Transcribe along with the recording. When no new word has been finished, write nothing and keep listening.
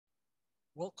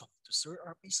Welcome to Sir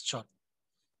RP's channel.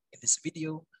 In this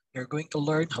video, you're going to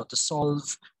learn how to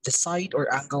solve the side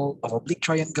or angle of oblique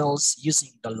triangles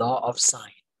using the law of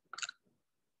sine.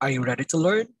 Are you ready to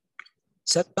learn?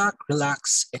 Sit back,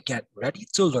 relax, and get ready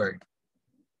to learn.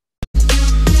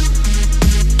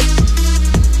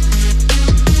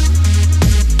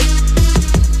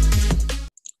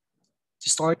 To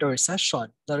start our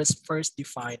session, let us first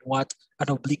define what an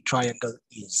oblique triangle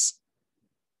is.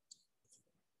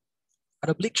 An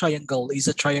oblique triangle is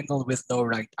a triangle with no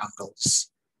right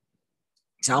angles.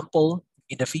 Example,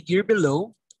 in the figure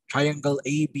below, triangle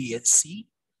A, B, and C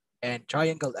and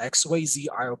triangle XYZ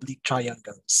are oblique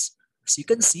triangles. As you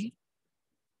can see,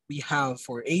 we have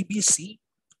for ABC,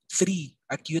 3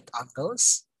 acute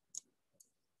angles.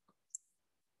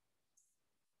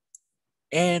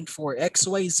 And for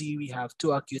XYZ, we have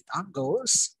 2 acute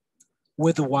angles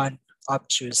with 1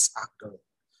 obtuse angle.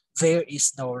 There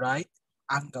is no right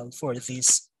angle for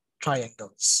these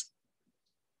triangles.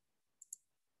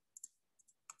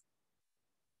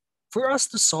 For us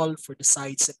to solve for the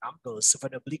sides and angles of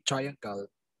an oblique triangle,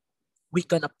 we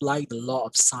can apply the law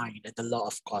of sine and the law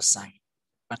of cosine.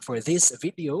 But for this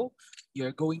video,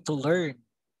 you're going to learn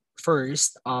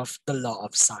first of the law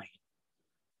of sine.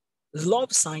 The law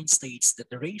of sine states that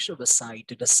the ratio of a side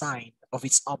to the sine of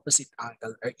its opposite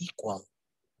angle are equal.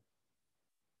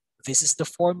 This is the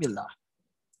formula.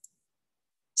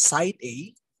 Side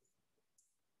A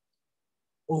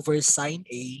over sine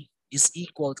A is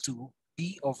equal to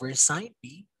B over sine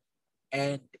B,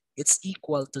 and it's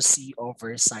equal to C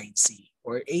over sine C,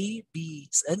 where A, B,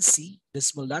 and C, the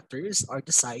small letters, are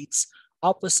the sides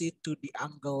opposite to the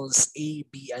angles A,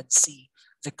 B, and C.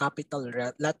 The capital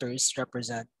letters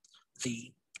represent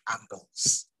the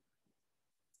angles.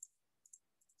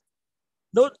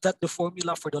 Note that the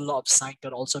formula for the law of sine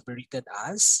can also be written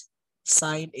as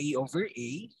sine A over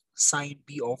A, sine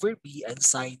B over B, and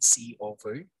sine C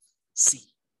over C.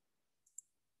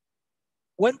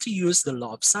 When to use the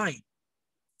law of sine?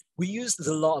 We use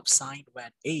the law of sine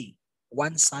when A,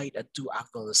 1 side and 2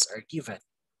 angles are given.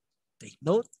 Take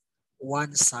note,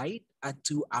 1 side and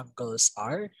 2 angles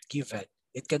are given.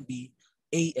 It can be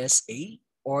ASA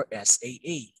or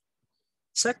SAA.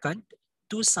 Second,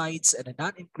 2 sides and a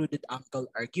non-included angle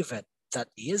are given. That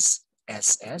is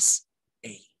SSA.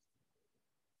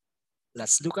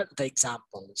 Let's look at the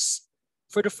examples.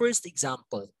 For the first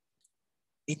example,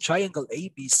 in triangle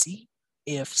ABC,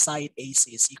 if side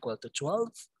AC is equal to 12,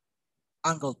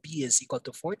 angle B is equal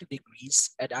to 40 degrees,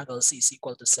 and angle C is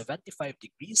equal to 75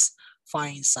 degrees,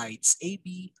 find sides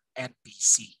AB and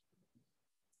BC.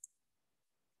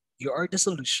 Here are the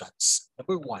solutions.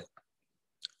 Number 1,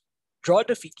 draw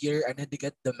the figure and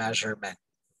indicate the measurement.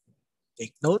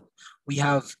 Take note, we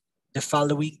have the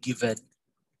following given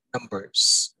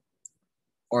numbers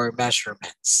or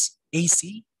measurements.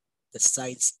 AC, the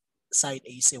side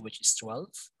AC, which is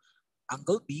 12,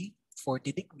 angle B,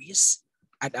 40 degrees,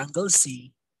 and angle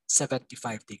C,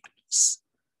 75 degrees.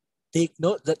 Take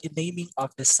note that in naming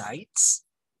of the sides,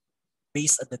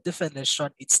 based on the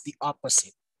definition, it's the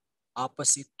opposite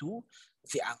to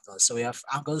the angle. So we have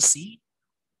angle C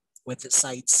with the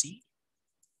side C,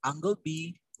 angle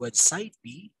B with side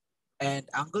B, and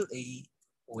angle A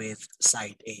with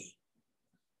side A.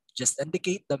 Just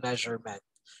indicate the measurement.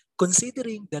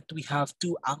 Considering that we have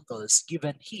 2 angles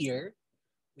given here,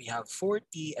 we have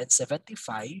 40 and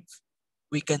 75,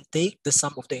 we can take the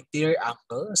sum of the interior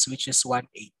angles, which is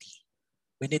 180.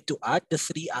 We need to add the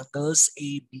 3 angles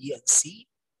A, B, and C.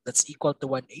 That's equal to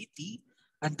 180.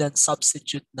 And then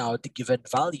substitute now the given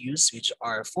values, which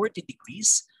are 40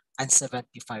 degrees and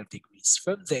 75 degrees.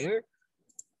 From there,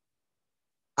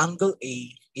 angle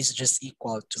A is just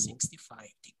equal to 65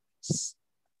 degrees.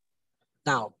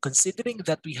 Now, considering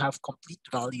that we have complete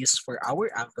values for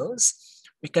our angles,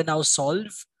 we can now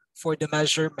solve for the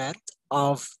measurement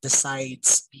of the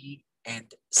sides B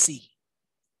and C.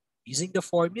 Using the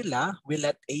formula, we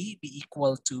let A be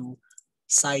equal to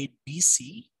side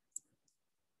BC,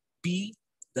 B,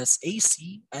 that's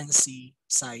AC, and C,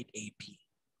 side AB.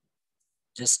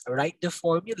 Just write the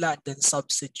formula and then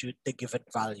substitute the given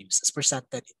values as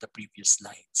presented in the previous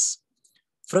slides.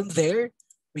 From there,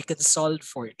 we can solve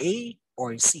for A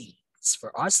or C. It's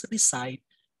for us to decide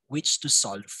which to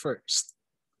solve first.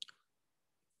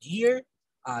 Here,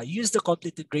 use the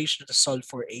complete integration to solve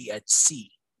for A and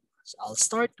C. So I'll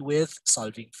start with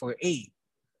solving for A.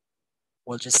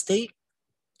 We'll just take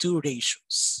 2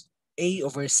 ratios. A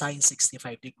over sine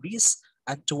 65 degrees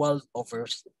and 12 over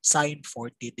sine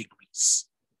 40 degrees.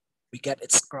 We get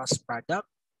its cross product.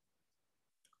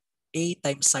 A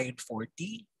times sine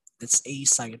 40, that's A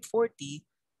sine 40,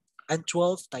 and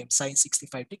 12 times sine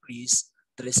 65 degrees,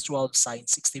 that is 12 sine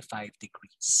 65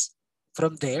 degrees.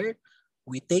 From there,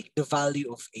 we take the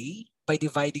value of A by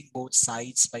dividing both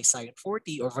sides by sine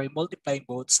 40 or by multiplying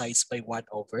both sides by 1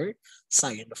 over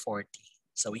sine 40.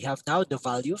 So we have now the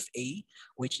value of A,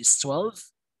 which is 12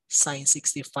 sine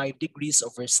 65 degrees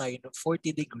over sine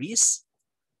 40 degrees.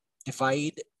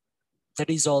 Divide, the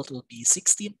result will be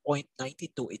 16.92.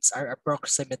 It's our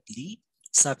approximately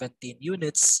 17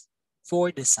 units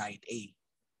for the side A.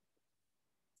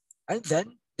 And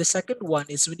then the second one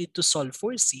is we need to solve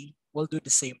for C. We'll do the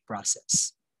same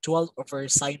process. 12 over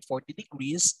sine 40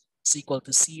 degrees is equal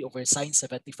to C over sine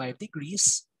 75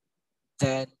 degrees.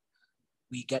 Then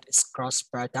we get its cross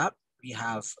product. We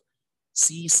have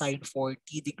C sine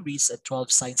 40 degrees and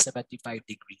 12 sine 75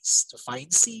 degrees. To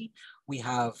find C, we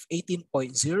have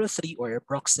 18.03 or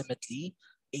approximately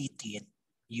 18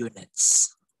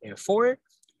 units. Therefore,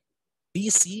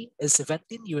 BC is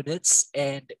 17 units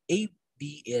and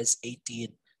AB is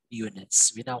 18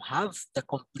 units. We now have the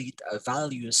complete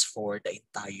values for the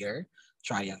entire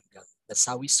triangle. That's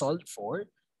how we solve for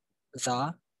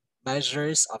the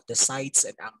measures of the sides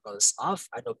and angles of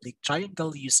an oblique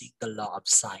triangle using the law of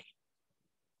sine.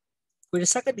 For the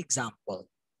second example,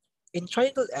 in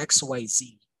triangle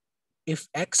XYZ, if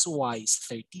XY is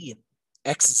 13,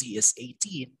 XZ is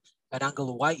 18, and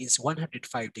angle Y is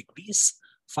 105 degrees,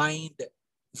 find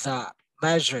the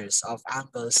measures of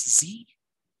angles Z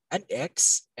and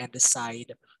X and the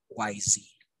side YZ.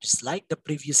 Just like the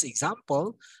previous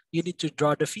example, you need to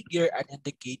draw the figure and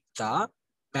indicate the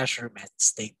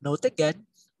measurements. Take note again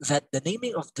that the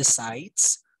naming of the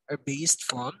sides are based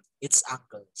from its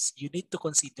angles. You need to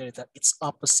consider that it's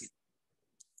opposite.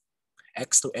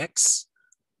 X to X,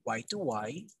 Y to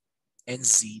Y, and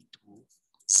Z to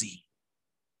Z.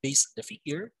 Based on the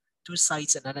figure, two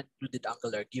sides and an included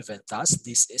angle are given. Thus,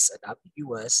 this is an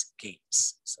ambiguous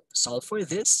case. So to solve for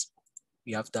this,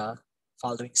 we have the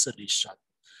following solution.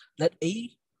 Let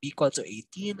A be equal to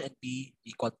 18 and B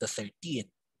equal to 13.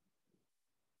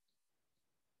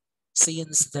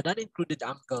 Since the non-included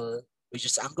angle, which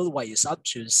is angle Y, is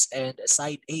obtuse and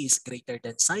side A is greater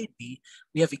than side B,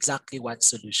 we have exactly one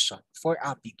solution for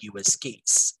ambiguous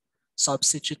case.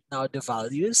 Substitute now the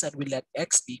values and we let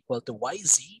X be equal to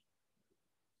YZ,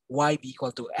 Y be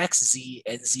equal to XZ,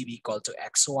 and Z be equal to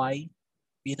XY.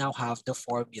 We now have the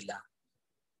formula.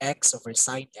 X over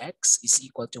sine X is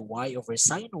equal to Y over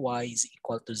sine Y is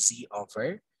equal to Z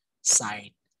over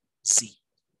sine Z.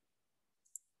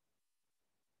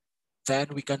 Then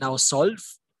we can now solve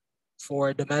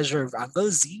for the measure of angle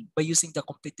Z by using the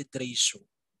completed ratio.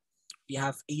 We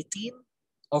have 18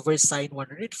 over sine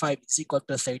 105 is equal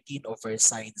to 13 over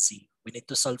sine Z. We need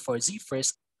to solve for Z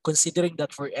first, considering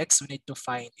that for X, we need to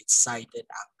find its side and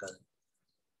angle.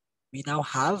 We now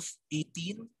have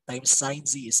 18 times sine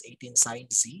Z is 18 sine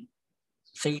Z.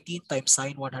 13 times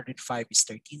sine 105 is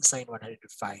 13 sine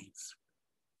 105.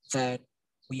 Then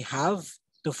we have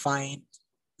to find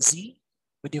Z.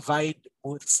 We divide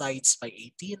both sides by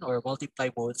 18 or multiply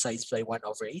both sides by 1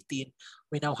 over 18.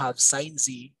 We now have sine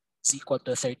Z is equal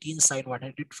to 13 sine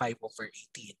 105 over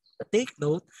 18. But take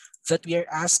note that we are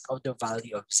asked of the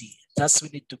value of Z. Thus, we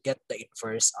need to get the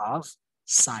inverse of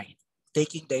sine.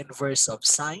 Taking the inverse of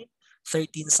sine,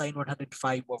 13 sine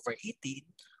 105 over 18,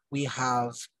 we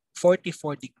have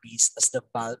 44 degrees as the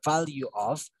value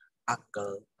of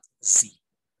angle Z.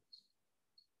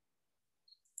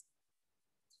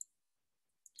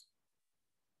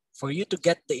 For you to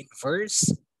get the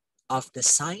inverse of the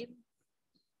sine,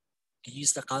 you can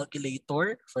use the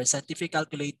calculator. For a scientific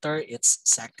calculator, it's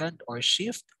second or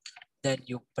shift. Then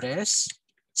you press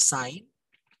sine,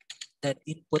 then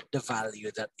input the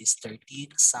value that is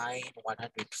 13 sine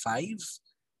 105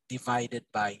 divided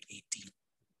by 18.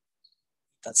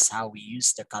 That's how we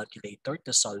use the calculator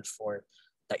to solve for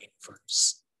the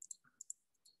inverse.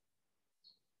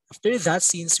 After that,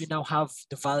 since we now have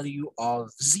the value of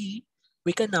Z,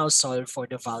 we can now solve for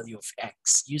the value of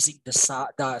X using the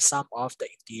sum of the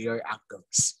interior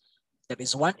angles. That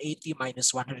is 180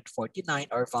 minus 149.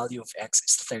 Our value of X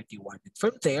is 31. And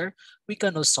from there, we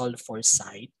can now solve for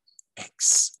side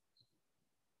X.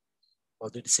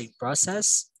 We'll do the same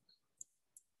process.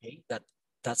 Okay,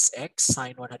 that's X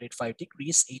sine 105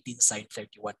 degrees, 18 sine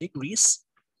 31 degrees.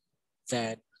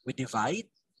 Then we divide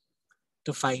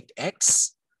to find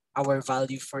X. Our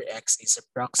value for X is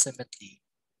approximately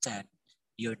 10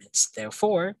 units.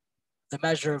 Therefore, the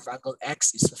measure of angle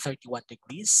X is 31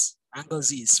 degrees, angle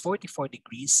Z is 44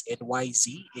 degrees, and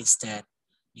YZ is 10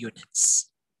 units.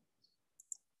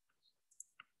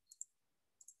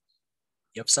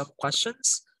 You have some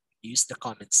questions? Use the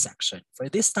comment section. For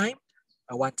this time,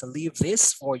 I want to leave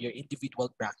this for your individual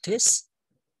practice.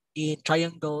 In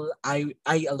triangle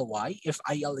ILY, if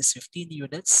IL is 15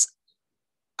 units,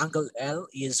 angle L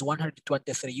is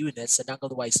 123 units, and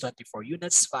angle Y is 24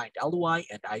 units. Find LY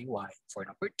and IY. For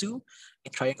number 2,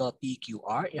 in triangle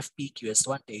PQR, if PQ is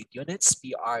 28 units,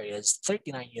 PR is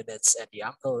 39 units, and the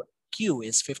angle Q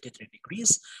is 53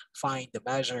 degrees, find the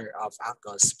measure of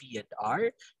angles P and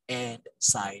R and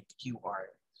side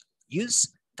QR.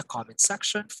 Use the comment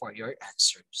section for your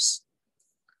answers.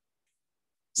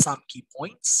 Some key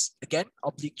points. Again,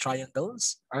 oblique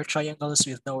triangles are triangles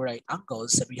with no right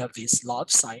angles, and we have this law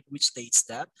of sine, which states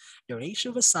that the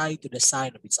ratio of a side to the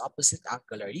sine of its opposite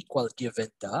angle are equal given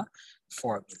the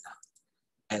formula.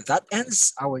 And that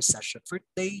ends our session for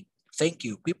today. Thank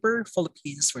you, Quipper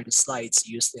Philippines, for the slides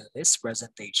used in this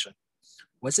presentation.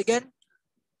 Once again,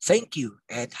 thank you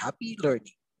and happy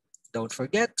learning. Don't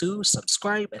forget to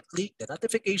subscribe and click the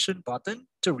notification button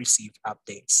to receive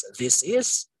updates. This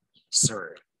is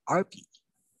Sir RP.